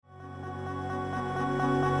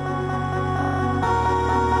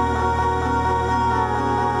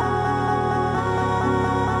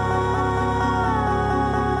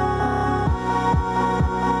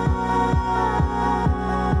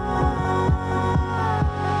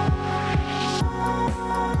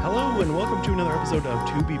episode of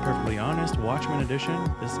To Be Perfectly Honest, Watchmen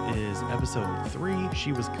Edition. This is episode 3,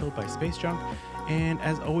 She Was Killed by Space Junk. And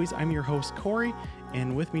as always, I'm your host, Corey.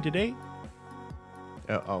 And with me today...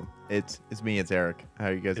 It's me, it's Eric. How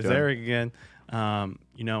are you guys doing? It's Eric again.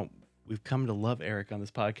 We've come to love Eric on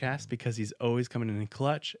this podcast because he's always coming in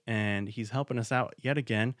clutch and he's helping us out yet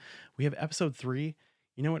again. We have episode 3.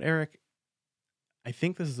 You know what, Eric? I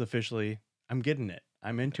think this is officially... I'm getting it.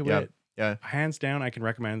 I'm into it. Yeah. Hands down, I can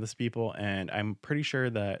recommend this, people, and I'm pretty sure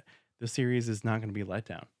that the series is not going to be let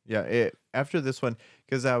down. Yeah. After this one,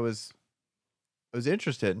 because I was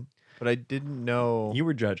interested, but I didn't know. You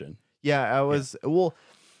were judging. Yeah, I was. Yeah. Well,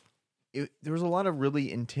 there was a lot of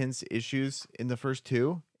really intense issues in the first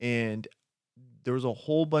 2, and there was a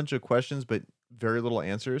whole bunch of questions, but very little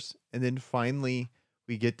answers. And then finally,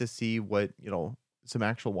 we get to see what some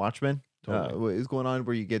actual Watchmen what is going on,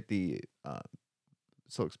 where you get the.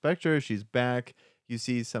 Silk Spectre, she's back. You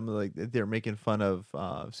see some of they're making fun of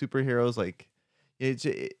superheroes. Like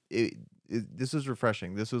this was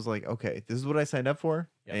refreshing. This was like, okay, this is what I signed up for,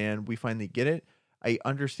 and we finally get it. I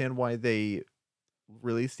understand why they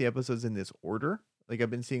released the episodes in this order. Like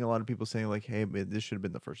I've been seeing a lot of people saying like, hey, man, this should have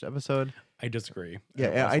been the first episode. I disagree.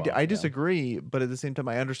 Yeah, I disagree, but at the same time,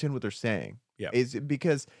 I understand what they're saying. Yeah, is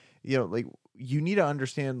because like you need to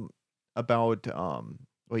understand about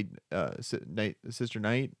Sister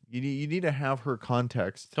Night. You need to have her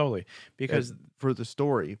context totally, because for the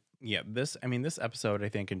story. Yeah, this episode, I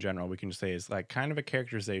think in general, we can just say is like kind of a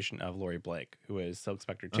characterization of Laurie Blake, who is Silk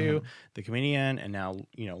Spectre 2, the comedian, and now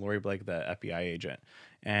Laurie Blake, the FBI agent.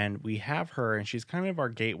 And we have her, and she's kind of our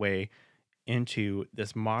gateway into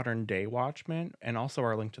this modern day Watchmen, and also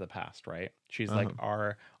our link to the past, right? She's like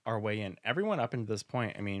our way in. Everyone up until this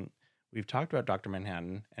point, I mean, we've talked about Dr.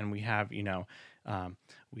 Manhattan, and we have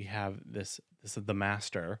we have this is the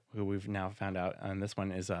Master, who we've now found out, and this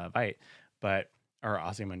one is Vite, or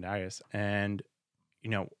Ozymandias, and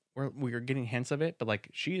we're getting hints of it, but like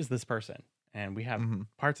she is this person, and we have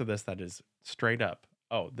parts of this that is straight up.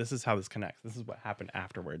 Oh, this is how this connects. This is what happened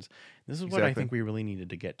afterwards. This is what I think we really needed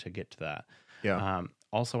to get to that. Yeah.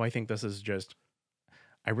 Also, I think this is just.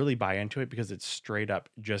 I really buy into it because it's straight up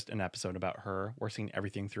just an episode about her. We're seeing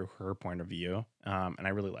everything through her point of view, and I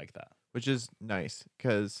really like that. Which is nice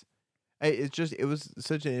because it was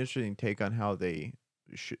such an interesting take on how they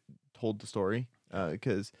told the story.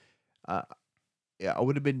 Because I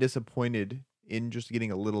would have been disappointed in just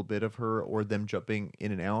getting a little bit of her or them jumping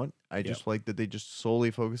in and out. I just like that they just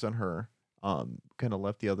solely focus on her. Kind of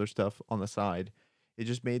left the other stuff on the side. It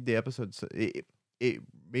just made the episodes. It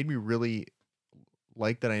made me really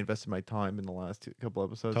like that I invested my time in the last couple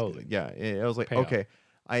episodes. Totally. Yeah. I was like, okay,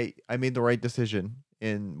 I made the right decision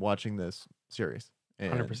in watching this series.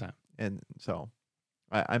 100%. And so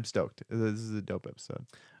I'm stoked. This is a dope episode.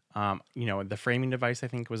 The framing device I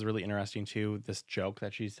think was really interesting too. This joke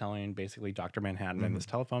that she's telling basically Dr. Manhattan in this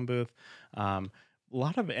telephone booth. There's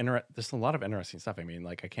a lot of interesting stuff. I mean,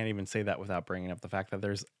 like I can't even say that without bringing up the fact that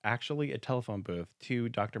there's actually a telephone booth to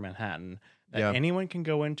Dr. Manhattan that anyone can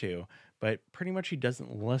go into, but pretty much he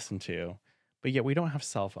doesn't listen to. But yet we don't have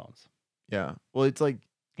cell phones. Yeah. Well, it's like,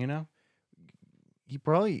 he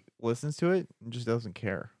probably listens to it and just doesn't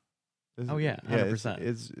care. 100%.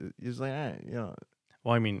 It's like,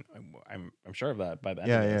 Well, I mean, I'm sure of that by the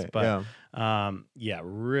end of this, but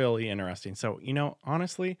really interesting. So,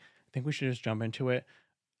 honestly, I think we should just jump into it.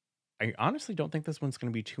 I honestly don't think this one's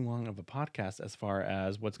going to be too long of a podcast as far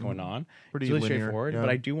as what's going on. Pretty it's really linear, straightforward, but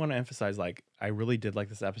I do want to emphasize, like, I really did like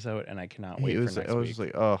this episode, and I cannot wait for next week. I was just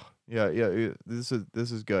like, oh, yeah, this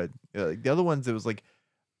is good. The other ones, it was like,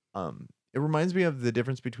 it reminds me of the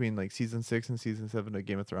difference between like season 6 and season 7 of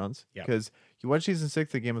Game of Thrones. Because you watch season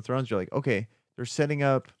 6 of Game of Thrones, you're like, okay, they're setting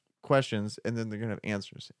up questions, and then they're gonna have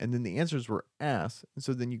answers, and then the answers were ass, and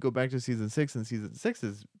so then you go back to season 6, and season 6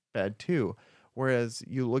 is bad too. Whereas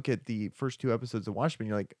you look at the first 2 episodes of Watchmen,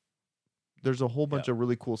 you're like, there's a whole bunch of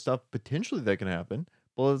really cool stuff potentially that can happen.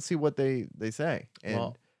 But let's see what they say.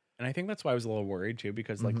 And I think that's why I was a little worried too,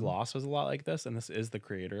 because like Lost was a lot like this, and this is the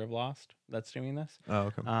creator of Lost that's doing this.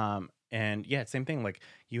 Oh, okay. And yeah, same thing. Like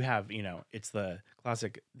you have, it's the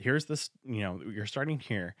classic. Here's this, you're starting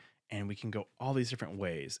here, and we can go all these different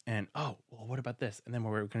ways. And what about this? And then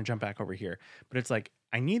we're going to jump back over here. But it's like,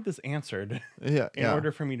 I need this answered in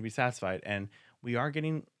order for me to be satisfied. And we are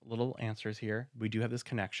getting little answers here. We do have this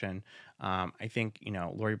connection. I think,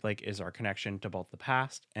 Laurie Blake is our connection to both the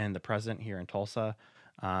past and the present here in Tulsa.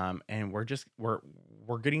 And we're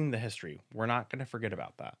getting the history. We're not going to forget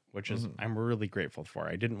about that, which is I'm really grateful for.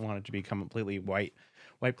 I didn't want it to be completely white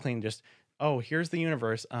clean. Just oh, here's the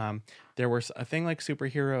universe. There was a thing like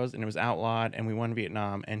superheroes, and it was outlawed, and we won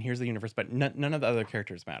Vietnam, and here's the universe, but none of the other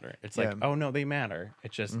characters matter. It's like, oh no, they matter.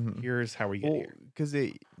 It's just here's how we get here. Because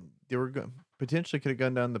they were potentially could have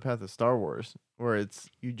gone down the path of Star Wars, where it's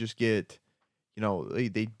you just get,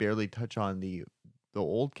 they barely touch on the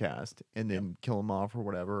old cast and then kill them off or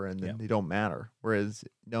whatever, and then they don't matter. Whereas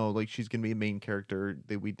no, like she's gonna be a main character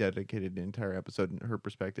that we dedicated an entire episode in her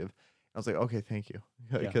perspective. I was like, okay, thank you,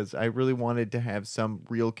 because I really wanted to have some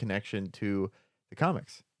real connection to the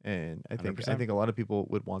comics, and I think 100%. a lot of people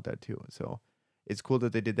would want that too. So it's cool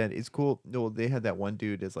that they did that. It's cool. No, they had that one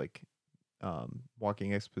dude as like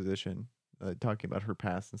walking exposition, talking about her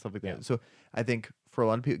past and stuff like that. Yeah. So I think for a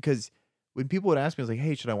lot of people, because when people would ask me, I was like,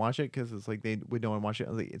 hey, should I watch it? Because it's like they would know I watch it. I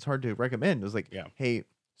was like, it's hard to recommend. It was like, hey,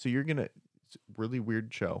 so it's a really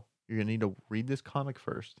weird show. You're gonna need to read this comic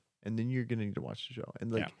first, and then you're gonna need to watch the show.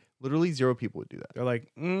 And like literally 0 people would do that. They're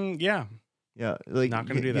like, yeah, like not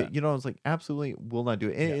gonna do that. I was like, absolutely will not do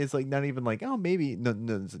it. And it's like not even like, oh, maybe no,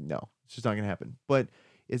 it's just not gonna happen. But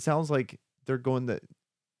it sounds like they're going that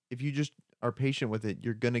if you just are patient with it,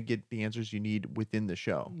 you're gonna get the answers you need within the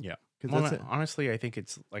show. Yeah. Well, honestly, I think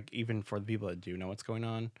it's like even for the people that do know what's going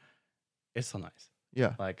on, it's so nice.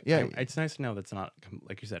 Yeah. Like, it's nice to know that's not,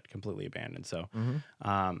 like you said, completely abandoned. So,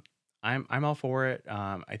 I'm all for it.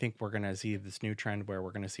 I think we're gonna see this new trend where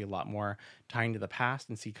we're gonna see a lot more tying to the past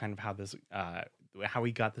and see kind of how this, how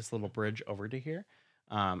we got this little bridge over to here.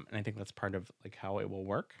 And I think that's part of like how it will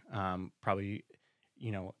work. Probably,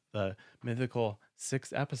 the mythical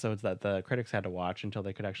 6 episodes that the critics had to watch until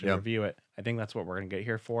they could actually review it. I think that's what we're gonna get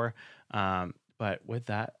here for. But with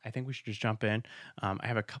that, I think we should just jump in. I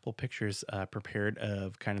have a couple pictures prepared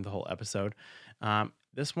of kind of the whole episode.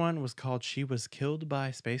 This one was called She Was Killed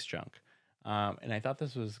by Space Junk. And I thought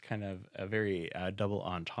this was kind of a very double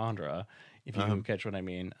entendre, if you catch what I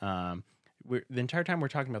mean. The entire time we're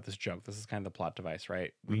talking about this joke, this is kind of the plot device,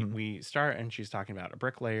 right? We start and she's talking about a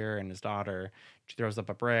bricklayer and his daughter. She throws up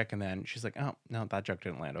a brick and then she's like, oh, no, that joke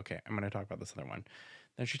didn't land. Okay, I'm going to talk about this other one.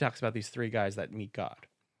 Then she talks about these 3 guys that meet God.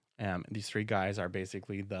 These 3 guys are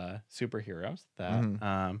basically the superheroes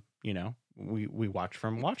that, we watch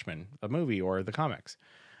from Watchmen, the movie or the comics.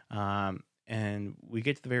 And we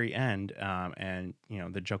get to the very end and,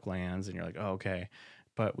 the joke lands and you're like, oh, okay.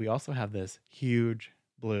 But we also have this huge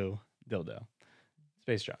blue dildo.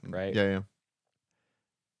 Space Junk, right? Yeah.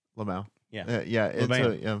 Lamau.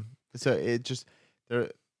 Yeah. So it just,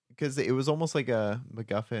 because it was almost like a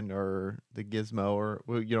MacGuffin or the Gizmo or,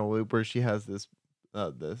 where she has this,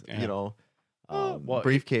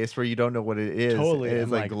 briefcase where you don't know what it is. Totally.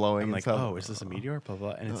 It's like glowing. I'm like, oh, is this a meteor? Blah,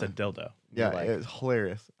 blah. And it's a dildo. Yeah, like, it's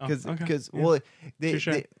hilarious. Because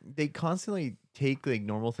they constantly take like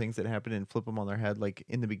normal things that happen and flip them on their head. Like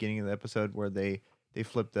in the beginning of the episode where they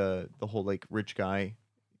flip the whole like rich guy,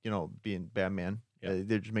 being Batman.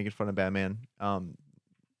 They're just making fun of Batman.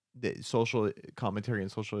 The social commentary and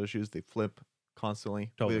social issues they flip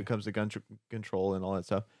constantly when it comes to gun control and all that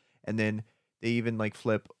stuff. And then they even like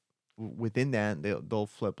flip within that. They'll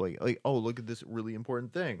flip like oh, look at this really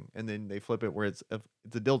important thing, and then they flip it where it's a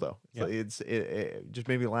dildo. It just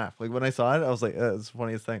made me laugh. Like when I saw it, I was like, it's the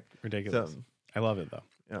funniest thing. Ridiculous. I love it though.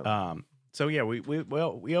 Yeah. So yeah,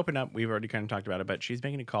 we open up. We've already kind of talked about it, but she's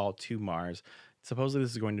making a call to Mars. Supposedly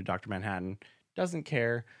this is going to Dr. Manhattan. Doesn't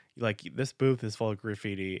care. Like this booth is full of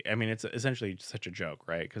graffiti. I mean, it's essentially such a joke,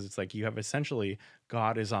 right? Because it's like you have essentially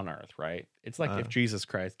God is on Earth, right? It's like if Jesus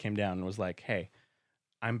Christ came down and was like, "Hey,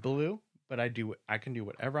 I'm blue, but I can do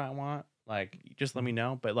whatever I want. Like, just let me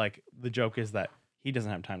know." But like the joke is that he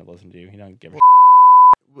doesn't have time to listen to you. He doesn't give a.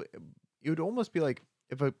 It would almost be like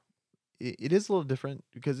it is a little different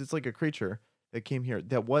because it's like a creature that came here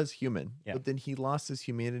that was human, but then he lost his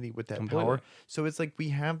humanity with that power. So it's like we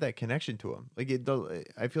have that connection to him. Like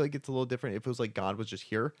I feel like it's a little different if it was like God was just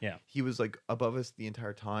here. Yeah, he was like above us the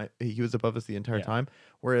entire time. He was above us the entire time.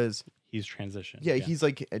 Whereas he's transitioned. Yeah, he's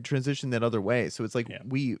like transitioned that other way. So it's like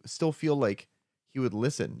we still feel like he would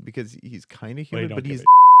listen because he's kind of human, but he's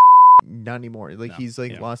not anymore. Like he's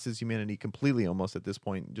like lost his humanity completely almost at this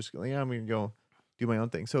point. Just like, I'm gonna go do my own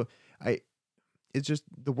thing. So it's just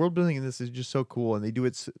the world building in this is just so cool, and they do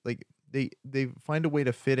it like they find a way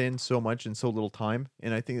to fit in so much in so little time,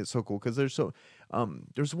 and I think it's so cool because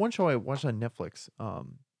there's one show I watched on Netflix,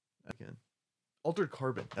 again, Altered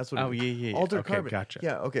Carbon. That's what. Oh yeah. Altered Carbon. Gotcha.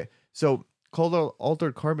 Yeah. Okay. So called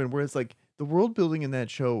Altered Carbon, where it's like the world building in that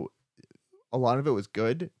show, a lot of it was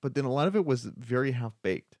good, but then a lot of it was very half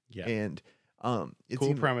baked. Yeah. And it's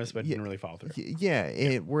cool premise, but didn't really follow through. Yeah.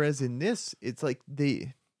 And whereas in this, it's like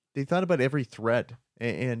they thought about every thread,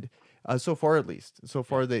 and So far, at least. So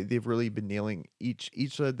far, they've really been nailing each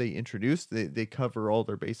that they introduced. They cover all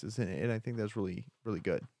their bases, and I think that's really really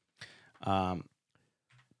good. Um,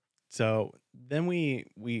 so then we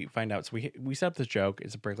find out. So we set up this joke.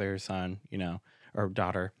 It's a bricklayer's son, or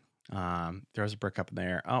daughter. Throws a brick up in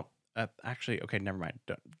there. Oh, actually, okay, never mind.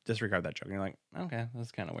 Don't disregard that joke. And you're like, okay,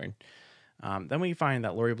 that's kind of weird. Then we find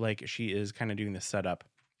that Laurie Blake, she is kind of doing this setup.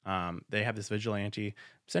 They have this vigilante,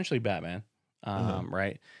 essentially Batman,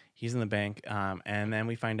 right? He's in the bank. And then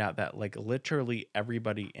we find out that like literally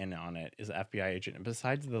everybody in on it is an FBI agent, and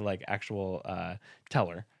besides the like actual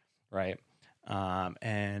teller, right?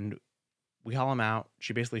 And we haul him out.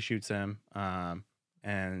 She basically shoots him.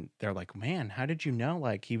 And they're like, man, how did you know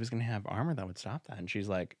like he was gonna have armor that would stop that? And she's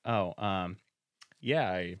like, oh, yeah,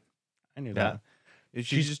 I knew that.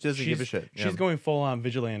 She just doesn't give a shit. She's going full on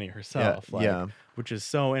vigilante herself, yeah. Which is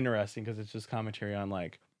so interesting because it's just commentary on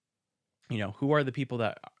like, who are the people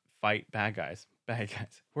that fight bad guys? Bad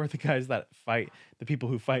guys. Who are the guys that fight the people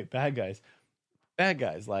who fight bad guys? Bad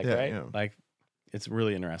guys, like right? Yeah. Like, it's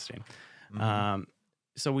really interesting. Mm-hmm.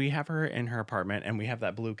 So we have her in her apartment, and we have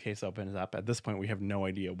that blue case opens up. At this point, we have no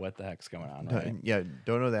idea what the heck's going on. Right? Yeah,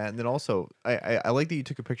 don't know that. And then also, I like that you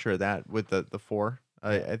took a picture of that with the 4.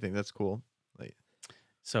 I think that's cool.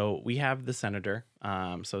 So we have the senator.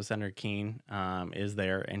 So Senator Keene is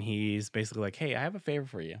there, and he's basically like, hey, I have a favor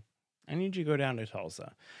for you. I need you to go down to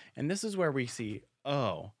Tulsa. And this is where we see,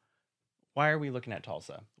 oh, why are we looking at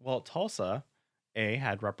Tulsa? Well, Tulsa, A,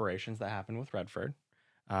 had reparations that happened with Redford.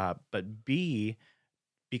 But B,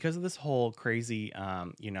 because of this whole crazy,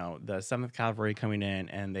 the 7th Cavalry coming in,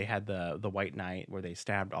 and they had the White Night where they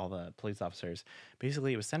stabbed all the police officers.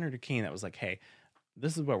 Basically, it was Senator Keene that was like, hey,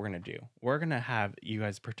 this is what we're going to do. We're going to have you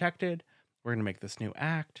guys protected. We're going to make this new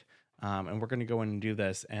act. And we're going to go in and do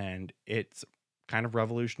this. And it's kind of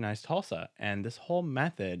revolutionized Tulsa. And this whole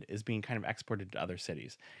method is being kind of exported to other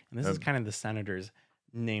cities. And this is kind of the senator's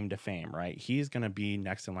name to fame, right? He's going to be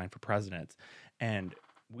next in line for presidents. And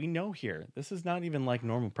we know here, this is not even like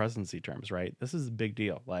normal presidency terms, right? This is a big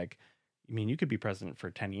deal. Like, I mean, you could be president for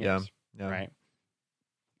 10 years, right?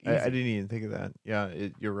 I didn't even think of that. Yeah,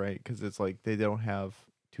 you're right. Because it's like they don't have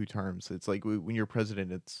 2 terms. It's like when you're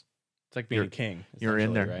president, it's like being a king. You're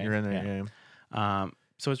in there. Right? You're in there. Yeah.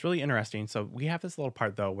 So it's really interesting. So we have this little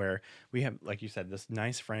part, though, where we have, like you said, this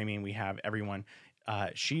nice framing. We have everyone.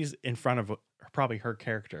 She's in front of probably her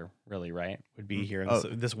character, really, right? Would be here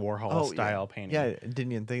in this Warhol style painting. Yeah, I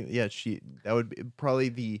didn't even think. Yeah, that would be probably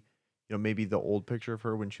the, maybe the old picture of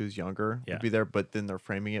her when she was younger would be there, but then they're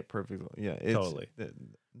framing it perfectly. Yeah, totally.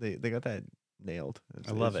 They got that nailed.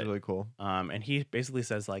 I love it. It's really cool. And he basically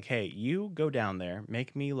says like, hey, you go down there,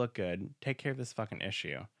 make me look good, take care of this fucking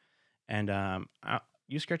issue, and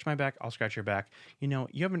you scratch my back, I'll scratch your back. You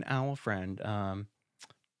have an owl friend.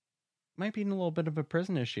 Might be in a little bit of a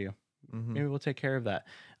prison issue. Mm-hmm. Maybe we'll take care of that.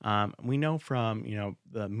 We know from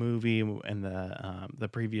the movie and the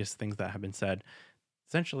previous things that have been said,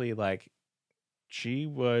 essentially like she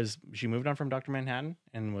moved on from Dr. Manhattan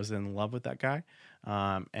and was in love with that guy,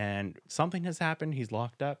 and something has happened. He's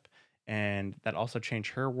locked up, and that also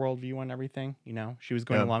changed her worldview on everything. She was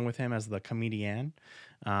going along with him as the comedian,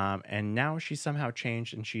 and now she's somehow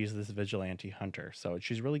changed, and she's this vigilante hunter. So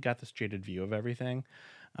she's really got this jaded view of everything.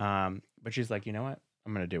 But she's like, you know what?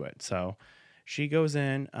 I'm going to do it. So she goes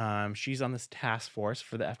in, she's on this task force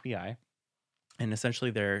for the FBI, and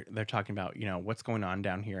essentially they're talking about, what's going on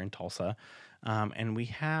down here in Tulsa. And we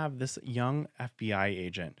have this young FBI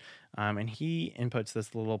agent, and he inputs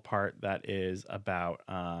this little part that is about,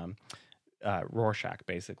 Rorschach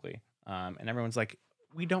basically. And everyone's like,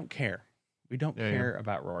 we don't care. We don't care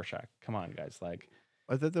about Rorschach. Come on, guys. Like,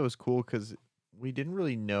 I thought that was cool because we didn't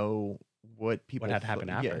really know what had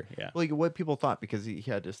happened after. Yeah. Like what people thought, because he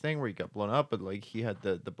had this thing where he got blown up, but like he had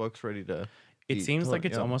the books ready to. It seems like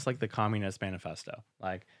it's almost like the Communist Manifesto,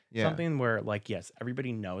 like something where like, yes,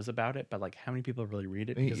 everybody knows about it, but like how many people really read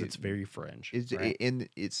it, because it's very fringe. And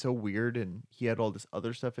it's so weird, and he had all this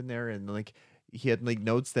other stuff in there, and like he had like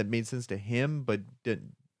notes that made sense to him, but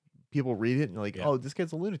people read it and like, oh, this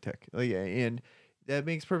guy's a lunatic, like, and that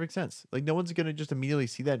makes perfect sense. Like no one's gonna just immediately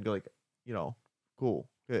see that and go like, cool,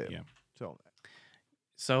 good. Yeah.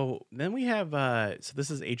 So then we have, so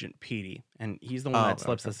this is Agent Petey, and he's the one that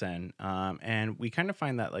slips us in. And we kind of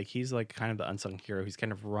find that like he's like kind of the unsung hero. He's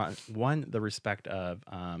kind of won the respect of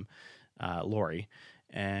Lori,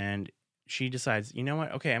 and she decides, you know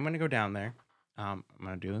what? Okay, I'm going to go down there. I'm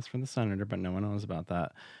going to do this for the senator, but no one knows about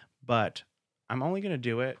that. But I'm only going to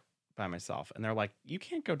do it by myself. And they're like, you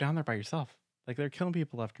can't go down there by yourself. Like they're killing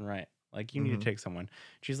people left and right. Like you need to take someone.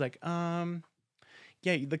 She's like,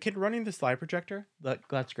 yeah, the kid running the slide projector,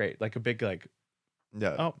 that's great. Like a big like,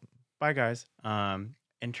 Yeah. oh, bye guys. And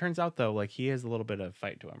turns out though, like he has a little bit of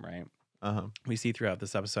fight to him, right? We see throughout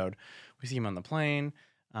this episode, we see him on the plane.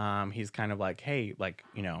 He's kind of like, hey, like,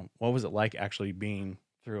 you know, what was it like actually being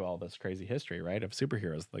through all this crazy history, right? Of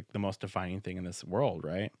superheroes, like the most defining thing in this world,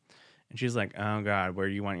 right? And she's like, oh God, where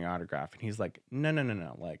do you want your autograph? And he's like, no.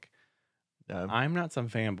 Like, I'm not some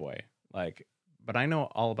fanboy. Like, but I know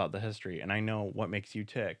all about the history and I know what makes you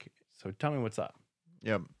tick. So tell me what's up.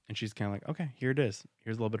 Yep. And she's kind of like, okay, here it is.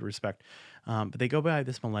 Here's a little bit of respect. But they go by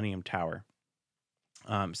this Millennium Tower.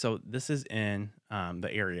 So this is in the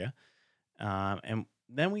area. And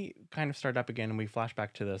then we kind of start up again and we flash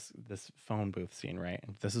back to this phone booth scene, right?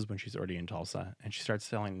 And this is when she's already in Tulsa and she starts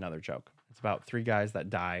telling another joke. It's about 3 guys that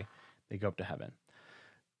die. They go up to heaven.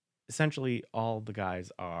 Essentially, all the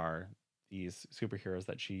guys are these superheroes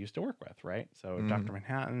that she used to work with, right? So Dr.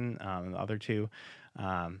 Manhattan, the other 2,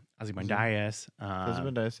 Ozymandias.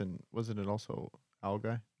 Ozymandias, and wasn't it also Owl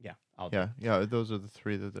Guy? Yeah. Yeah. Those are the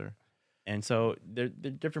 3 that they're. And so they're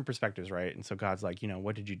different perspectives, right? And so God's like, you know,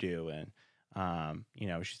 what did you do? And, you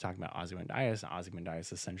know, she's talking about Ozymandias. And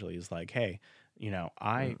Ozymandias essentially is like, hey, you know,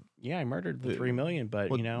 I murdered the 3 million,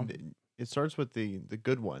 but, you know. It starts with the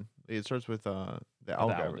good one. It starts with the Owl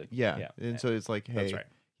Guy. Owl Yeah. And so it's like, hey. That's right.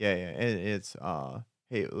 Yeah. And it's,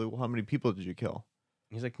 hey, how many people did you kill?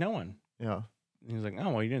 He's like, no one. Yeah. And he's like, oh,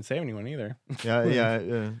 well, you didn't save anyone either.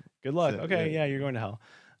 Yeah. Good luck. So, okay. Yeah, you're going to hell.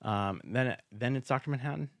 Then it's Dr.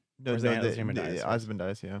 Manhattan. No, Ozymandias.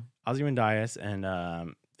 Ozymandias, yeah. Ozymandias,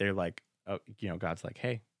 and they're like, oh, you know, God's like,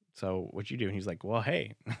 hey, so what you do? And he's like, well,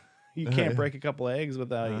 hey, you can't break a couple eggs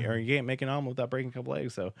without, or you can't make an omelet without breaking a couple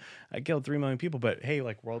eggs. So I killed 3 million people, but hey,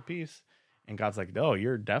 like world peace. And God's like, no,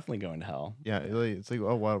 you're definitely going to hell. Yeah, it's like,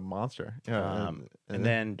 oh, what a monster. Yeah. And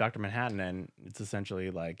then Dr. Manhattan, and it's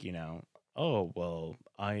essentially like, you know, oh, well,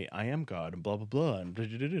 I am God and blah, blah, blah. And, blah,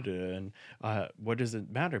 blah, blah, blah, and what does it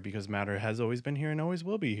matter? Because matter has always been here and always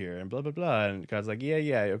will be here and blah, blah, blah. And God's like, yeah,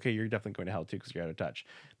 okay, you're definitely going to hell too because you're out of touch.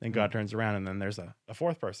 Then God turns around and then there's a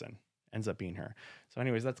 4th person. Ends up being her. So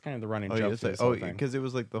anyways, that's kind of the running joke. Because it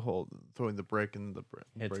was like the whole throwing the brick and the brick.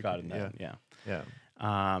 It's God in that,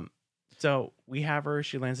 yeah. So we have her.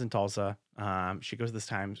 She lands in Tulsa. She goes this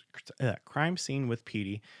time crime scene with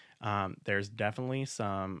Petey. There's definitely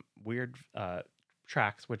some weird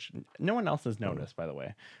tracks which no one else has noticed, by the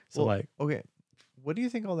way. So okay, what do you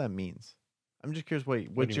think all that means? I'm just curious.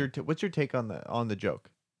 What's your take on the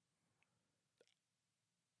joke?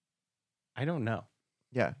 I don't know.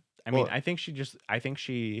 Yeah, I mean, I think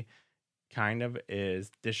she kind of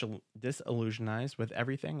is disillusionized with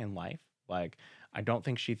everything in life. Like, I don't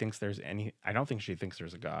think she thinks there's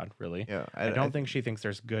a God, really. Yeah. I don't think she thinks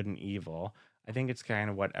there's good and evil. I think it's kind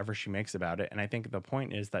of whatever she makes about it. And I think the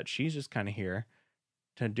point is that she's just kind of here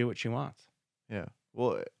to do what she wants. Yeah.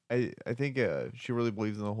 Well, I think she really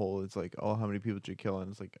believes in the whole, it's like, oh, how many people did you kill? And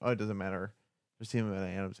it's like, oh, it doesn't matter. There's him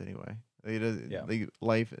and Adams anyway. Like, it doesn't, like,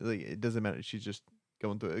 life, like, it doesn't matter. She's just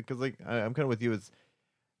going through it. Because, like, I'm kind of with you. It's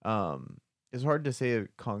hard to say a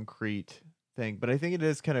concrete thing, but I think it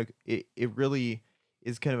is kind of, it really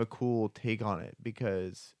is kind of a cool take on it,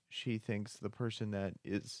 because she thinks the person that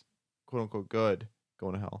is quote unquote good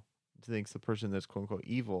going to hell, thinks the person that's quote unquote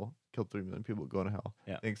evil killed 3 million people going to hell.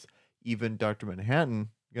 Yeah. Thinks even Dr. Manhattan,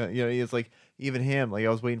 you know, it's like even him, like I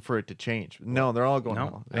was waiting for it to change. No, they're all going to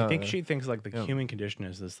hell. I think she thinks like the human condition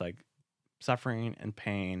is this like suffering and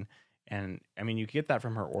pain. And I mean, you get that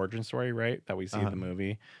from her origin story, right? That we see in the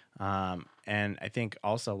movie. And I think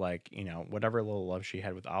also, like, you know, whatever little love she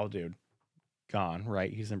had with Owl Dude, gone,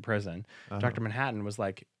 right? He's in prison. Dr. Manhattan was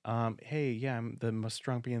like, hey, yeah, I'm the most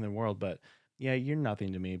strong being in the world, but yeah, you're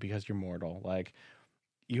nothing to me because you're mortal. Like,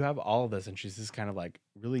 you have all of this, and she's just kind of like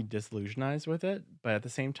really disillusionized with it. But at the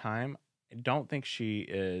same time, I don't think she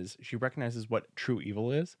recognizes what true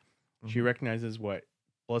evil is. She recognizes what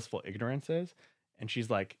blissful ignorance is. And she's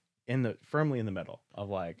like, firmly in the middle of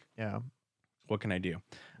like, what can I do?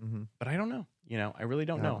 But I don't know. You know, I really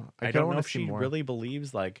don't know. I don't know if she really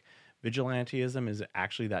believes like vigilantism is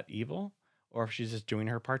actually that evil, or if she's just doing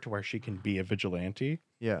her part to where she can be a vigilante.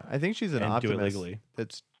 Yeah, I think she's an optimist do it legally.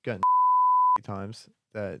 That's gotten times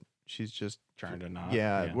that she's just trying to not.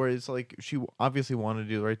 Yeah, where it's like she obviously wanted to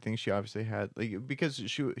do the right thing. She obviously had, like, because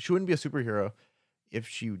she wouldn't be a superhero if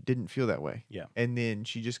she didn't feel that way. Yeah. And then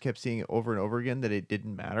she just kept seeing it over and over again that it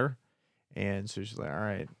didn't matter. And so she's like, all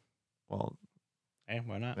right, well, hey,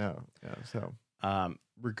 why not? Yeah. So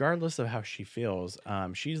regardless of how she feels,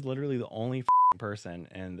 she's literally the only person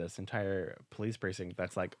in this entire police precinct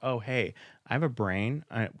that's like, oh, hey, I have a brain.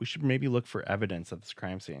 We should maybe look for evidence at this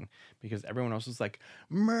crime scene, because everyone else was like,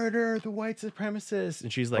 murder the white supremacists.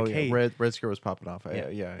 And she's like, yeah, hey, Red Scare was popping off.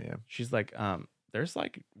 Yeah. she's like, there's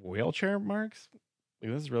like wheelchair marks.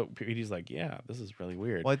 Like, this is real. Petey's like, yeah, this is really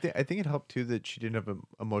weird. Well, I think it helped too that she didn't have an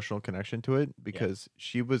emotional connection to it, because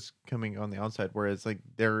she was coming on the outside, whereas like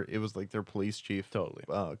it was like their police chief, Totally.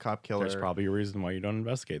 Cop killer. There's probably a reason why you don't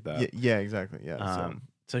investigate that. Yeah, exactly. Yeah.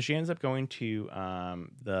 So she ends up going to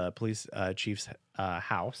the police chief's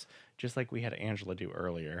house, just like we had Angela do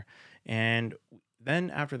earlier. And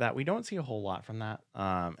then after that, we don't see a whole lot from that.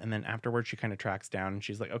 And then afterwards, she kind of tracks down and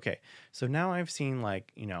she's like, okay, so now I've seen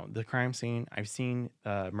like, the crime scene. I've seen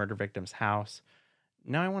murder victim's house.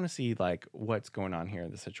 Now I want to see like what's going on here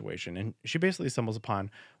in the situation. And she basically stumbles upon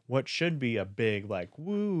what should be a big like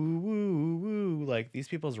woo woo woo, like these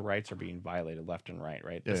people's rights are being violated left and right.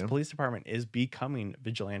 Yeah. This police department is becoming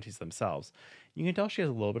vigilantes themselves. You can tell she has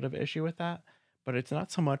a little bit of issue with that, but it's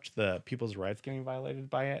not so much the people's rights getting violated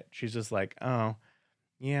by it. She's just like, oh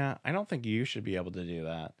yeah, I don't think you should be able to do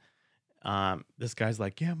that. This guy's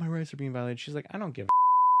like, yeah, my rights are being violated. She's like, I don't give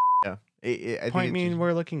yeah. I point think me and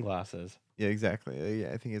wear looking glasses. Yeah, exactly.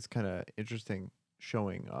 Yeah, I think it's kind of interesting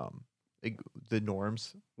showing like the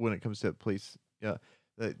norms when it comes to police. Yeah,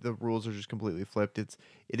 the rules are just completely flipped. It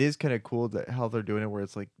is kind of cool that how they're doing it, where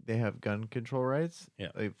it's like they have gun control rights,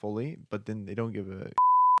 like fully, but then they don't give a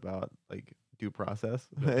about like due process.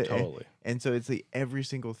 Totally. And so it's like every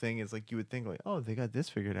single thing is like you would think like, oh, they got this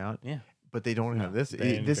figured out. Yeah. But they don't have this.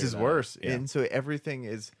 This is worse. And so everything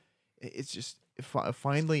is, it's just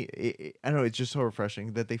finally, I don't know, it's just so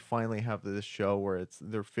refreshing that they finally have this show where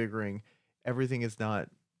they're figuring everything is not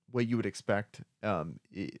what you would expect. I don't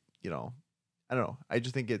know. I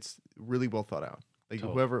just think it's really well thought out. Like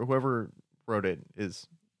whoever wrote it is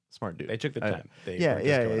smart dude. They took the time.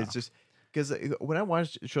 It's just because when I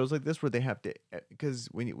watch shows like this where they have to, because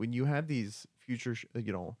when you have these future,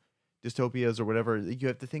 dystopias or whatever, you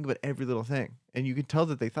have to think about every little thing, and you can tell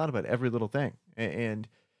that they thought about every little thing, and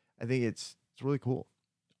I think it's really cool.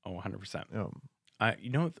 Oh, 100%.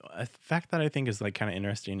 A fact that I think is like kind of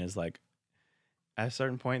interesting is like at a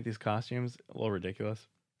certain point these costumes a little ridiculous.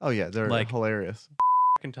 Oh yeah, they're like hilarious.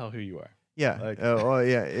 I can tell who you are. Yeah. Like,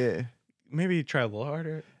 yeah. Maybe try a little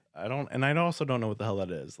harder. I also don't know what the hell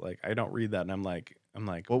that is. Like I don't read that, and I'm like,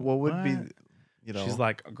 what would be, She's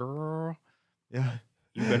like, girl. Yeah.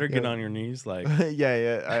 You better get on your knees, like.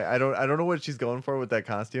 Yeah. I don't know what she's going for with that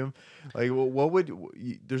costume. Like, what would?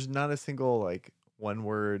 There's not a single like one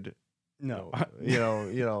word. No.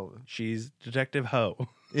 She's Detective Ho.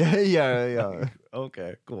 Yeah. Like,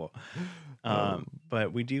 okay, cool.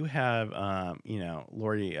 But we do have,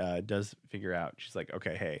 Lori does figure out. She's like,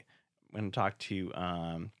 okay, hey, I'm gonna talk to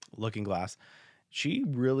Looking Glass. She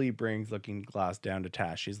really brings Looking Glass down to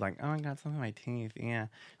task. She's like, oh, I got something in my teeth. Yeah.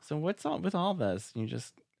 So what's up with all this? You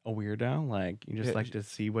just a weirdo? Like, you just like to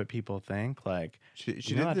see what people think? Like, she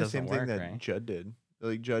did the same thing that right? Judd did.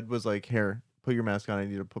 Like, Judd was like, here, put your mask on. I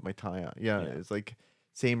need to put my tie on. Yeah. It's like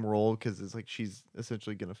same role, because it's like she's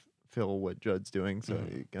essentially going to fill what Judd's doing. So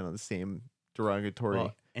kind of the same derogatory.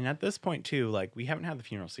 Well, and at this point, too, like, we haven't had the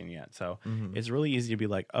funeral scene yet. So it's really easy to be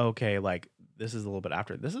like, okay, like, this is a little bit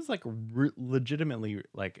after. This is like legitimately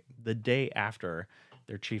like the day after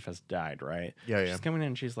their chief has died, right? Yeah. She's coming in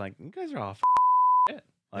and she's like, you guys are all shit.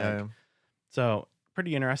 Like, yeah. So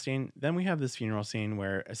pretty interesting. Then we have this funeral scene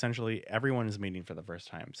where essentially everyone is meeting for the first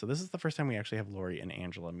time. So this is the first time we actually have Lori and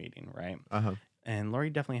Angela meeting, right? And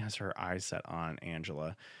Lori definitely has her eyes set on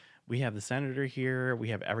Angela. We have the senator here. We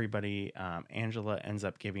have everybody. Angela ends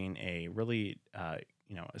up giving a really, a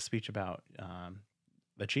speech about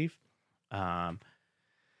the chief.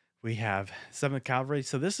 We have 7th Cavalry.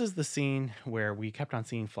 So this is the scene where we kept on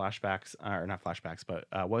seeing flashbacks, or not flashbacks, but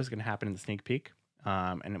what was going to happen in the sneak peek.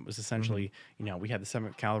 And it was essentially, we had the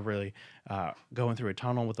 7th Cavalry going through a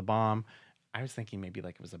tunnel with a bomb. I was thinking maybe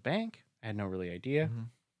like it was a bank. I had no really idea.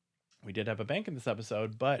 We did have a bank in this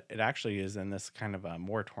episode, but it actually is in this kind of a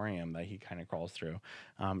moratorium that he kind of crawls through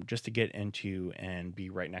just to get into and be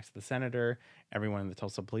right next to the senator, everyone in the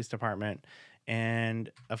Tulsa Police Department.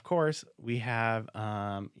 And of course, we have,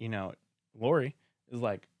 Lori is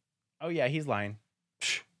like, oh, yeah, he's lying.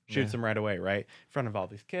 Shoots him right away, right? In front of all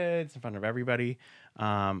these kids, in front of everybody.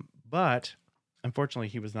 But unfortunately,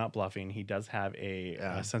 he was not bluffing. He does have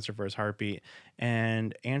a sensor for his heartbeat.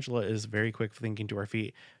 And Angela is very quick thinking to her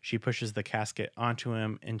feet. She pushes the casket onto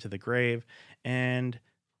him into the grave. And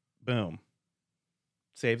boom.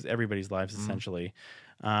 Saves everybody's lives, essentially.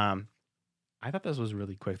 I thought this was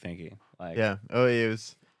really quick thinking. Like, yeah. Oh, it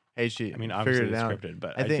was. hey, she I mean, figured obviously it it's out. scripted,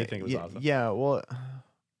 but I I did think, think it was awesome. yeah. Well,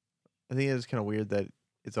 I think it's kind of weird that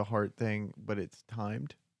it's a heart thing, but it's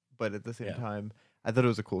timed. But at the same Yeah. time, I thought it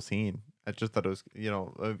was a cool scene. I just thought it was,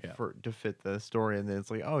 Yeah. for to fit the story. And then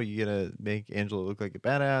it's like, oh, you gotta make Angela look like a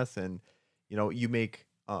badass, and you make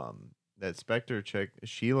that Spectre chick,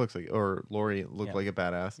 she looks like, or Lori look Yeah. like a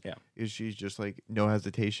badass. Yeah. Is she's just like no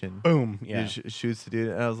hesitation. Boom. Yeah. Shoots the dude,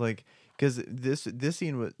 and I was like, because this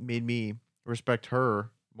scene made me respect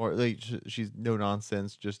her more. Like she's no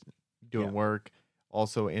nonsense, just doing Yeah. work.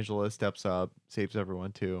 Also, Angela steps up, saves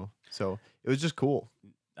everyone too. So it was just cool.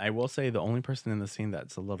 I will say the only person in the scene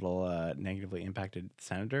that's a little negatively impacted,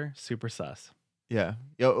 Senator, super sus. Yeah,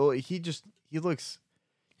 he looks.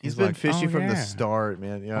 He's been like, fishy "Oh, from the yeah. start,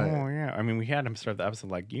 man. Yeah, Oh yeah. I mean, we had him start the episode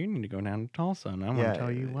like, you need to go down to Tulsa, and I'm Yeah. gonna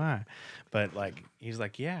tell you why. But like, he's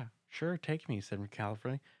like, yeah, sure, take me, said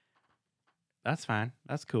California. That's fine.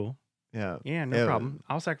 That's cool. yeah, Yeah, no problem.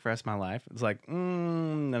 I'll sacrifice my life. It's like,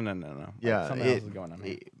 no. Like, Yeah, something else is going on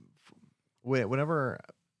here. Whenever,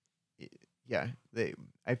 yeah,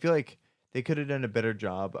 I feel like they could have done a better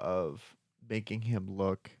job of making him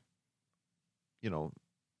look,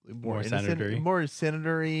 more senator-y. more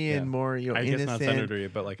senator-y, Yeah. and more I guess not innocent. senator,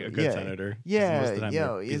 but like a good Yeah. senator. 'Cause most Yeah, of the time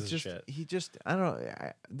they're a piece it's of just shit. he just I don't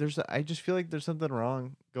know. I just feel like there's something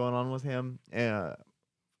wrong going on with him.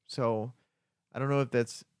 So I don't know if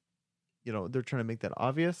that's they're trying to make that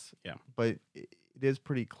obvious. Yeah. But it is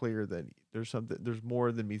pretty clear that there's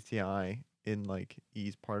more than meets the eye. In like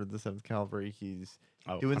he's part of the 7th Cavalry. He's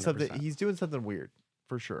doing 100%. something. He's doing something weird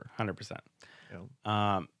for sure. 100%. You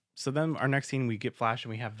know? So then our next scene, we get Flash, and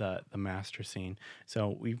we have the master scene. So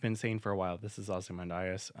we've been saying for a while, this is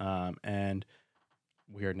Ozymandias, and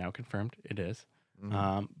we are now confirmed it is.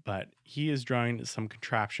 Mhm. But he is drawing some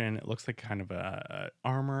contraption. It looks like kind of a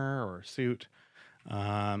armor or a suit.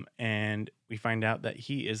 And we find out that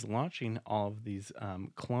he is launching all of these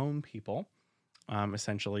clone people,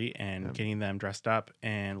 essentially, and Yeah. getting them dressed up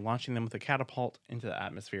and launching them with a catapult into the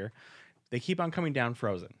atmosphere. They keep on coming down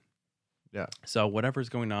frozen. Yeah. So whatever's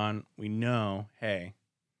going on, we know, hey,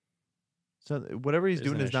 So whatever he's There's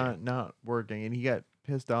doing an is issue. not working, and he got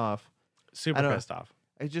pissed off. super I don't- pissed off.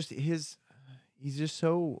 I just he's just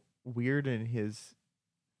so weird in his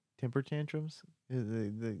temper tantrums.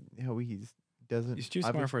 How he doesn't. He's too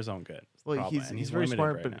smart for his own good. That's the Well, problem, he's and he's very limited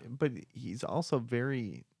smart, right now. but he's also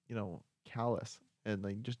very callous and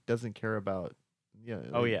like just doesn't care about. Yeah.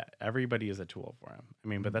 Oh like, yeah, everybody is a tool for him. I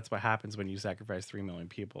mean, but that's what happens when you sacrifice 3 million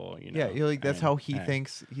people. Yeah, that's I how mean, he hey.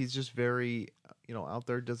 thinks. He's just very, out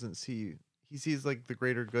there. Doesn't see. He sees like the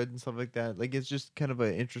greater good and stuff like that. Like it's just kind of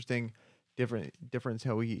an interesting, difference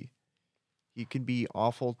how he can be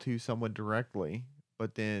awful to someone directly,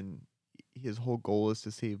 but then his whole goal is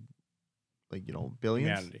to save, like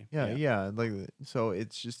billions. Humanity, Yeah, yeah. yeah. Like so,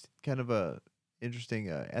 it's just kind of a interesting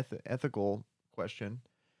ethical question,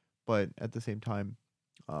 but at the same time,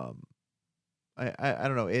 I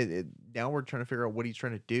don't know. Now we're trying to figure out what he's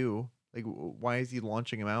trying to do. Like, why is he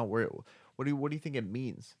launching him out? What do you think it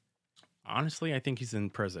means? Honestly, I think he's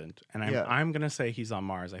in prison, and Yeah. I'm gonna say he's on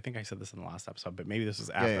Mars. I think I said this in the last episode, but maybe this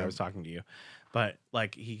was after yeah. I was talking to you. But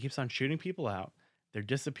like, he keeps on shooting people out. They're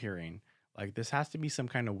disappearing. Like, this has to be some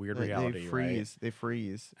kind of weird reality, They right? freeze. They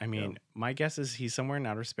freeze. I mean, my guess is he's somewhere in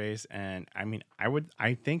outer space, and I mean,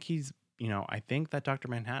 I think he's, I think that Dr.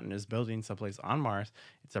 Manhattan is building someplace on Mars.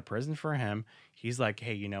 It's a prison for him. He's like,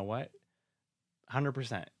 hey, you know what?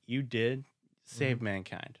 100%, you did save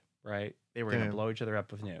mankind, right? They were gonna Yeah. blow each other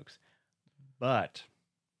up with nukes, but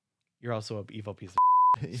you're also an evil piece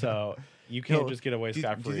of Yeah. so you can't No, just get away do you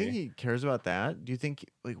scot-free. think he cares about that? Do you think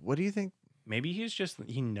what do you think? Maybe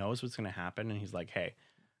he knows what's gonna happen, and he's like, hey,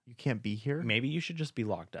 You can't be here. maybe you should just be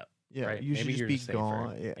locked up. Yeah, right? you should Maybe just you're be just safer.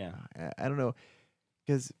 gone. Yeah. I don't know,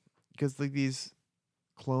 because like these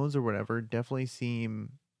clones or whatever definitely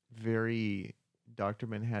seem very Dr.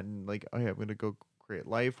 Manhattan. Like, oh yeah, I'm gonna go create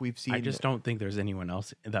life. We've seen. I just don't think there's anyone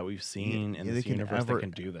else that we've seen in they this can universe ever- that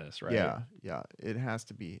can do this, right? Yeah. It has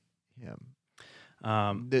to be him.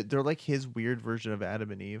 They're Like his weird version of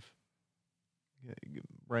Adam and Eve. Yeah,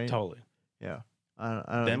 right. totally. Yeah. I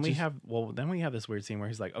don't Then know, we have this weird scene where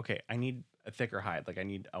he's like, okay, I need a thicker hide, like I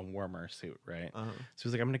need a warmer suit, right? So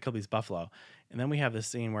he's like, I'm gonna kill these buffalo, and then we have this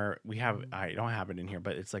scene where we have I don't have it in here,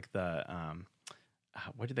 but it's like the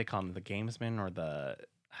what do they call him? The gamesman or the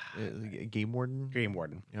Game Warden. game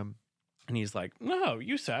warden? Yeah. And he's like, no,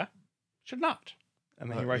 you sir should not. And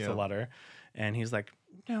then he writes a yeah. letter, and he's like,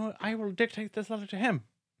 no, I will dictate this letter to him.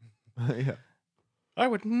 Yeah. I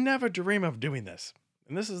would never dream of doing this.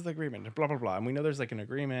 And this is the agreement, blah, blah, blah. And we know there's like an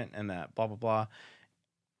agreement and that blah, blah, blah.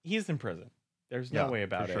 He's in prison. There's no way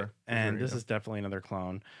about it. Sure. And this is definitely another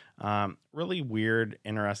clone. Really weird,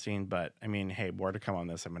 interesting, but I mean, hey, more to come on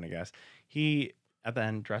this, I'm going to guess. He, at the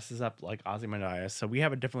end, dresses up like Ozymandias. So we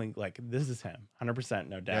have a definitely, like, this is him. 100%,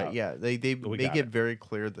 no doubt. Yeah. They make it very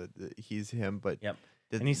clear that he's him, but. Yep.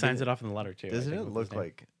 And he signs it off in the letter, too. Doesn't it look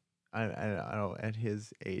like. I don't know. At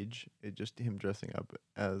his age, it just him dressing up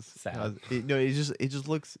as sad. It just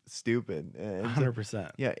looks stupid.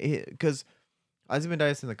 100%. Yeah, because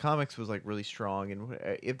Ozymandias in the comics was like really strong, and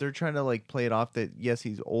if they're trying to like play it off that yes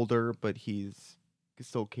he's older but he's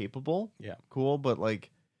still capable, yeah, cool. But like,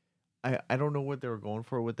 I don't know what they were going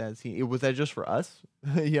for with that scene. Was that just for us?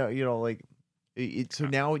 Yeah, like. So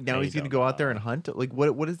now he's gonna go out there and hunt. Like,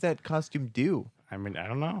 what does that costume do? I mean, I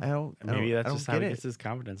don't know. Maybe that's just how he gets his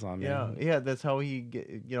confidence on. Yeah, that's how he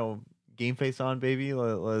get game face on, baby.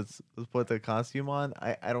 Let's put the costume on.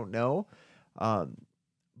 I don't know,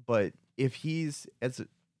 but if he's as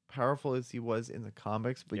powerful as he was in the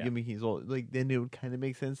comics, but you mean he's old, like then it would kind of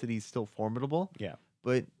make sense that he's still formidable. Yeah,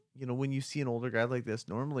 but when you see an older guy like this,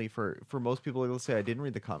 normally for most people, like, let's say I didn't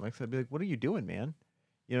read the comics, I'd be like, what are you doing, man?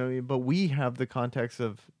 But we have the context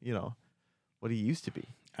of what he used to be.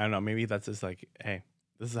 I don't know. Maybe that's just like, hey,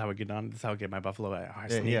 this is how I get on. This is how I get my buffalo. I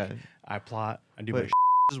sneak. Yeah. I plot. I do my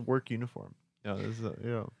just work uniform. This is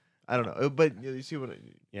I don't know, but you see what?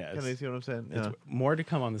 Yeah. Can I see what I'm saying? It's more to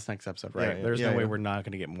come on this next episode, right? Yeah, There's no way we're not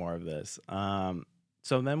going to get more of this.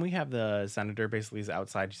 So then we have the senator. Basically, is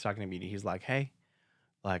outside. He's talking to me. He's like, hey,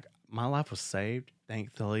 like my life was saved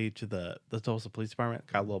thankfully to the Tulsa Police Department.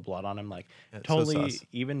 Got a little blood on him. Like totally so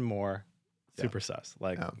even more super sus.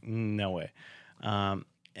 Like no way.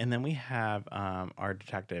 And then we have our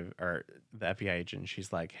detective or the FBI agent.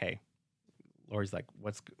 She's like, "Hey," Lori's like,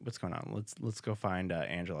 "What's going on? Let's go find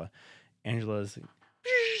Angela." Angela's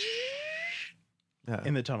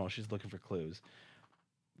in the tunnel. She's looking for clues.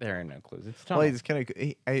 There are no clues. It's tunnel. Well, it's kind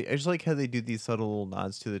of. I just like how they do these subtle little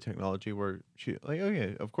nods to the technology where she like, oh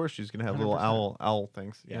yeah, of course she's gonna have 100%. Little owl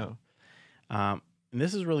things. Yeah. And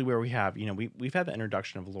this is really where we have we've had the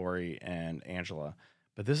introduction of Lori and Angela.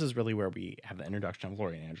 But this is really where we have the introduction of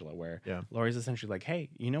Lori and Angela, where Lori's essentially like, hey,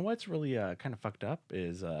 you know what's really kind of fucked up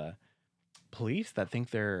is police that think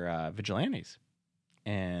they're vigilantes.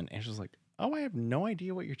 And Angela's like, oh, I have no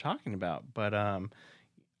idea what you're talking about, but I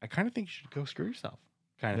kind of think you should go screw yourself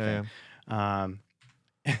kind of thing. Yeah.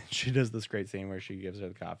 And she does this great scene where she gives her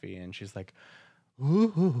the coffee and she's like,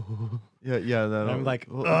 ooh. Yeah. I'm like,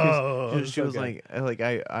 oh. She was like like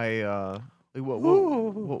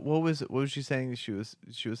what was she saying? She was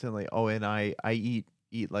saying like, oh, and I eat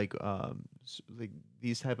like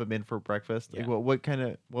these type of men for breakfast. Like what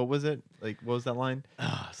was it? Like what was that line?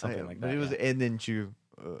 Something like that. It was, and then she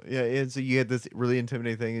and so you had this really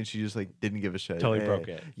intimidating thing, and she just like didn't give a shit. Totally broke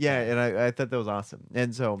it. Yeah, and I thought that was awesome.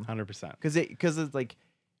 And so 100% because it's like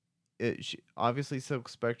obviously Silk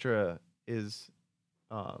Spectra is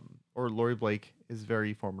or Lori Blake is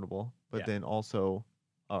very formidable, but then also.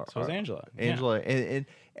 So is Angela. And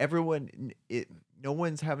everyone, no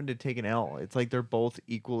one's having to take an L. It's like they're both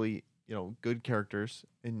equally, good characters,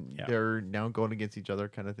 and they're now going against each other,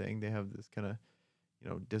 kind of thing. They have this kind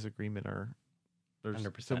of, disagreement or there's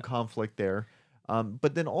 100%. Some conflict there.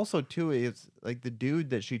 But then also too, it's like the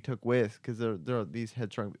dude that she took with, because there are these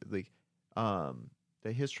headstrong, like,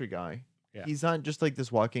 the history guy. Yeah. He's not just like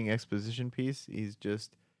this walking exposition piece. He's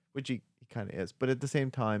just, which he kind of is, but at the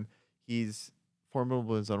same time, he's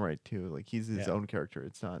formidable in his own right too. Like he's his own character.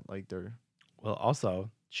 It's not like they're. Well,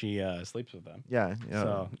 also she sleeps with them. Yeah.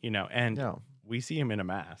 So and we see him in a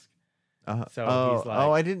mask. So he's like,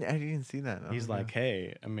 I didn't see that. He's like,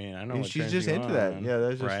 hey, I mean, I know what she's just into that. Yeah,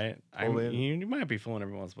 that's just right. You might be fooling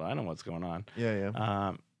everyone else, but I know what's going on.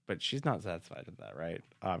 Yeah. But she's not satisfied with that, right?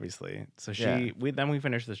 Obviously. So we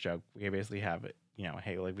finish this joke. We basically have it.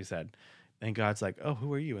 Hey, like we said, then God's like, oh,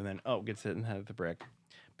 who are you? And then gets hit in the head with the brick.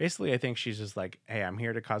 Basically, I think she's just like, hey, I'm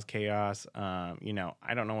here to cause chaos. I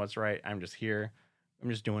don't know what's right. I'm just here. I'm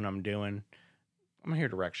just doing what I'm doing. I'm here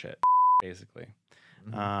to wreck shit, basically.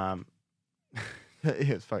 Mm-hmm.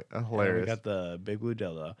 It's hilarious. We got the big blue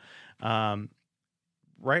dildo.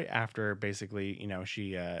 Right after, basically,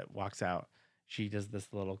 she walks out. She does this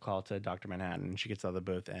little call to Dr. Manhattan, and she gets out of the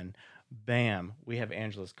booth, and bam, we have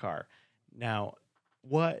Angela's car. Now,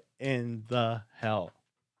 what in the hell?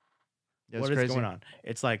 What is going on?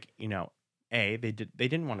 It's like, they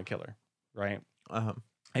didn't want to kill her, right?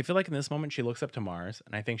 I feel like in this moment she looks up to Mars,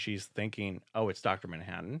 and I think she's thinking, oh, it's Dr.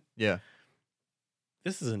 Manhattan. Yeah.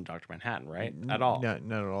 This isn't Dr. Manhattan, right? At all. No,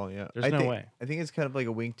 not at all, yeah. There's no way. I think it's kind of like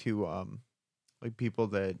a wink to like people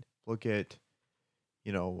that look at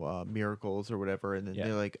miracles or whatever, and then Yeah.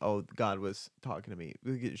 they're like, oh, God was talking to me.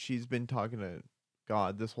 She's been talking to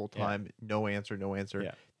God this whole Yeah. time. No answer, no answer.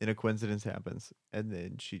 Yeah. Then a coincidence happens, and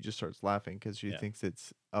then she just starts laughing because she Yeah. thinks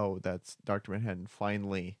that's Dr. Manhattan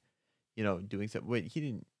finally, doing something. Wait, he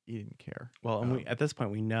didn't care. Well, and at this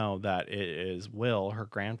point we know that it is Will, her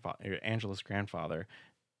grandfather, Angela's grandfather,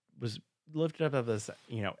 was lifted up of this,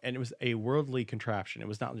 and it was a worldly contraption. It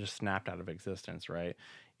was not just snapped out of existence, right?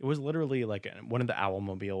 It was literally like one of the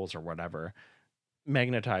Owlmobiles or whatever,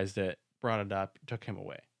 magnetized it, brought it up, took him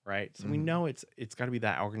away, right? So we Mhm. know it's got to be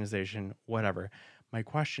that organization, whatever. My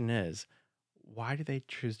question is, why do they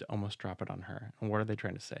choose to almost drop it on her? And what are they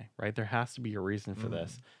trying to say, right? There has to be a reason for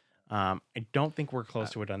this. I don't think we're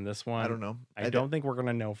close to it on this one. I don't know. I don't think we're going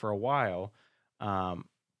to know for a while.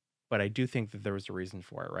 But I do think that there was a reason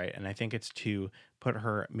for it, right? And I think it's to put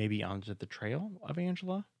her maybe onto the trail of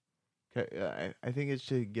Angela. Okay, I think it's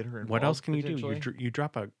to get her involved. What else can you do? potentially. You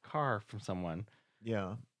drop a car from someone.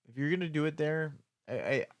 Yeah, if you're gonna do it there,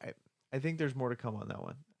 I think there's more to come on that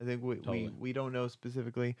one. I think Totally. we don't know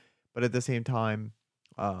specifically, but at the same time,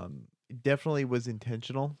 it definitely was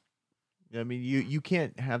intentional. I mean, you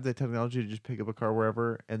can't have the technology to just pick up a car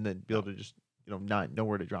wherever and then be able to just not know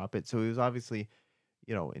where to drop it. So it was obviously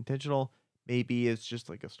intentional. Maybe it's just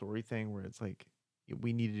like a story thing where it's like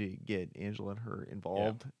we needed to get Angela and her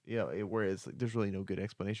involved. Whereas like, there's really no good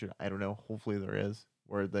explanation. I don't know. Hopefully there is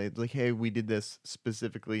where they like, hey, we did this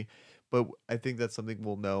specifically, but I think that's something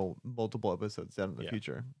we'll know multiple episodes down in the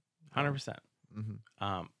future. 100%.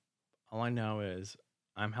 Mm-hmm. All I know is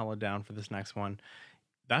I'm hella down for this next one.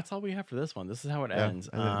 That's all we have for this one. This is how it ends.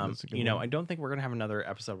 I don't think we're gonna have another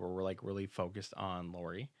episode where we're like really focused on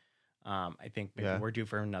Lori. I think maybe we're due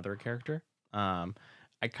for another character.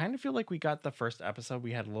 I kind of feel like we got the first episode.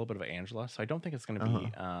 We had a little bit of Angela, so I don't think it's gonna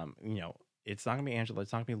be it's not gonna be Angela.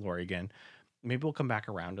 It's not gonna be Lori again. Maybe we'll come back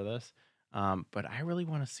around to this. But I really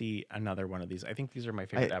want to see another one of these. I think these are my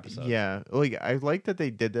favorite episodes. Yeah, like I like that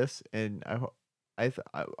they did this, and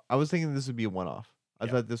I was thinking this would be a one-off. I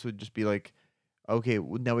thought this would just be like, okay,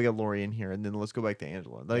 now we got Lori in here, and then let's go back to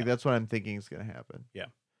Angela. Like that's what I'm thinking is gonna happen. Yeah.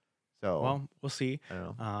 So well, we'll see. I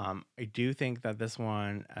don't know. I do think that this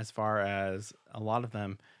one, as far as a lot of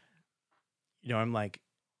them, I'm like,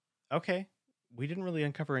 okay, we didn't really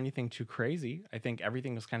uncover anything too crazy. I think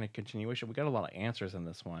everything was kind of continuation. We got a lot of answers in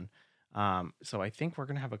this one. So I think we're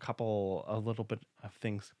gonna have a little bit of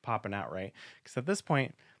things popping out, right? Because at this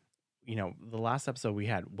point, the last episode we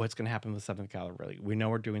had, what's gonna happen with the 7th Cavalry? We know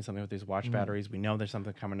we're doing something with these watch batteries. We know there's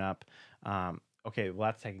something coming up. Okay, well,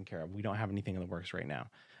 that's taken care of. We don't have anything in the works right now.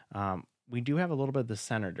 We do have a little bit of the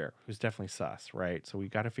senator, who's definitely sus, right? So we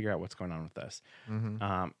got to figure out what's going on with this.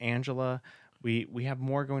 Angela, we have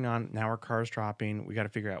more going on now. Our car's dropping. We got to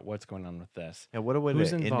figure out what's going on with this. Yeah, what a way who's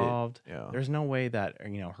to involved? End it. Yeah. There's no way that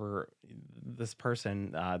this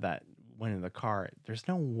person that went in the car. There's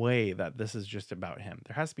no way that this is just about him.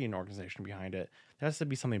 There has to be an organization behind it. There has to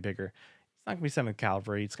be something bigger. It's not gonna be 7th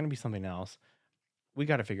Cavalry. It's gonna be something else. We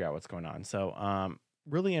got to figure out what's going on. So,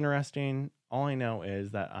 really interesting. All I know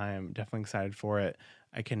is that I am definitely excited for it.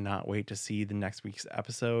 I cannot wait to see the next week's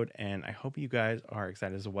episode, and I hope you guys are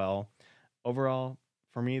excited as well. Overall,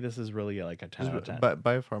 for me, this is really like a 10 out of 10. But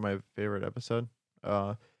by far my favorite episode.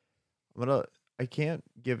 I can't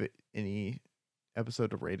give it any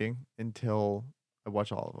episode of rating until I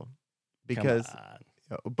watch all of them, because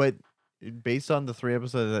but based on the 3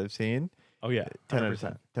 episodes that I've seen, 10 out of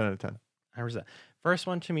 10. 10 out of 10. 100%. First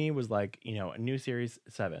one to me was like, a new series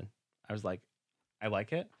 7. I was like, I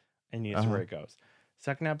like it. I need to see where it goes.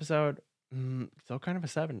 Second episode, still kind of a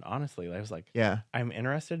 7, honestly. I was like, I'm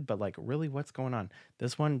interested, but like, really, what's going on?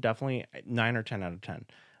 This one, definitely 9 or 10 out of 10.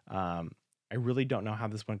 I really don't know how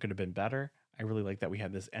this one could have been better. I really like that we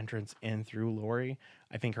had this entrance in through Lori.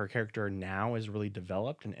 I think her character now is really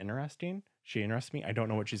developed and interesting. She interests me. I don't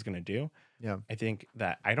know what she's going to do. Yeah. I think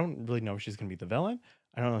that I don't really know if she's going to be the villain.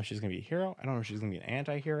 I don't know if she's going to be a hero. I don't know if she's going to be an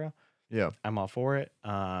anti-hero. Yeah. I'm all for it.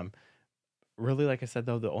 Really, like I said,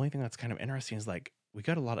 though, the only thing that's kind of interesting is like we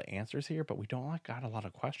got a lot of answers here, but we don't got a lot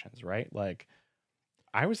of questions, right? Like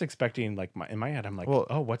I was expecting, like in my head, I'm like,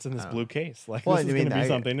 oh, what's in this blue case? Like this is going to be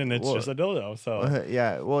something, and it's just a dildo. So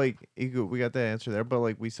yeah, well, like we got the answer there, but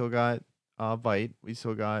like we still got Vite. We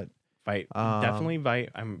still got Vite. Definitely Vite.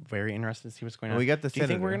 I'm very interested to see what's going on. We got the. Do you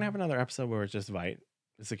think we're gonna have another episode where it's just Vite?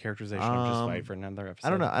 It's a characterization of just Vite for another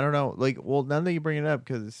episode. I don't know. Like, well, now that you bring it up,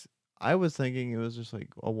 because I was thinking it was just like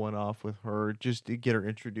a one-off with her, just to get her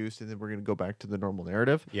introduced, and then we're gonna go back to the normal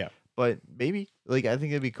narrative. Yeah. But maybe, like, I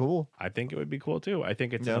think it'd be cool. I think it would be cool too. I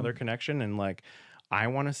think it's another connection, and like, I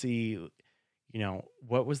want to see,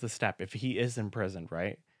 what was the step if he is imprisoned,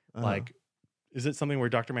 right? Like, Is it something where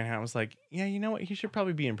Dr. Manhattan was like, yeah, you know what? He should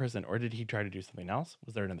probably be in prison. Or did he try to do something else?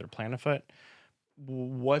 Was there another plan afoot?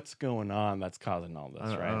 What's going on that's causing all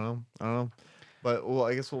this, right? I don't know. But well,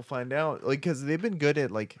 I guess we'll find out. Like, because they've been good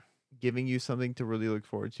at like giving you something to really look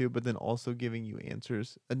forward to, but then also giving you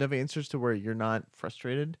enough answers to where you're not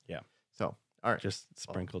frustrated. Yeah. So, all right. Just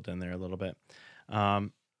sprinkled in there a little bit.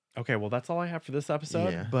 Okay, well, that's all I have for this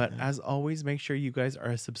episode. But as always, make sure you guys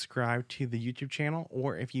are subscribed to the YouTube channel,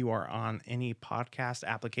 or if you are on any podcast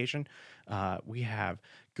application, we have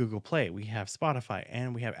Google Play, we have Spotify,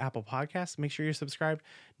 and we have Apple Podcasts. Make sure you're subscribed.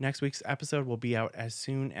 Next week's episode will be out as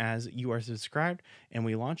soon as you are subscribed and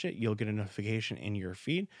we launch it. You'll get a notification in your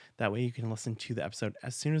feed. That way you can listen to the episode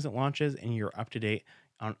as soon as it launches and you're up to date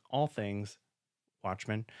on all things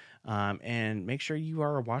Watchmen. And make sure you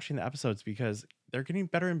are watching the episodes because they're getting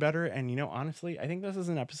better and better. And, honestly, I think this is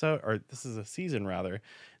an episode, or this is a season rather,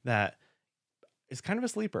 that is kind of a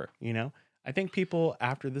sleeper. I think people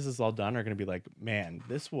after this is all done are going to be like, man,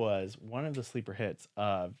 this was one of the sleeper hits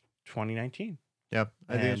of 2019. Yeah,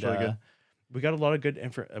 I think it's really good. We got a lot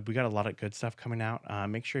of good stuff coming out.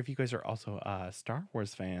 Make sure if you guys are also Star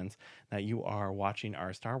Wars fans that you are watching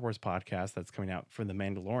our Star Wars podcast that's coming out for The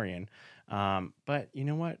Mandalorian. But you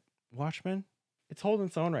know what, Watchmen, it's holding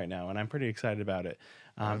its own right now, and I'm pretty excited about it.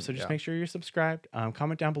 So just make sure you're subscribed.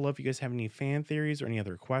 Comment down below if you guys have any fan theories or any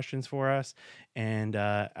other questions for us. And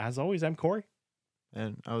as always, I'm Corey.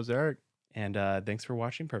 And I was Eric. And thanks for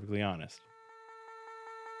watching Perfectly Honest.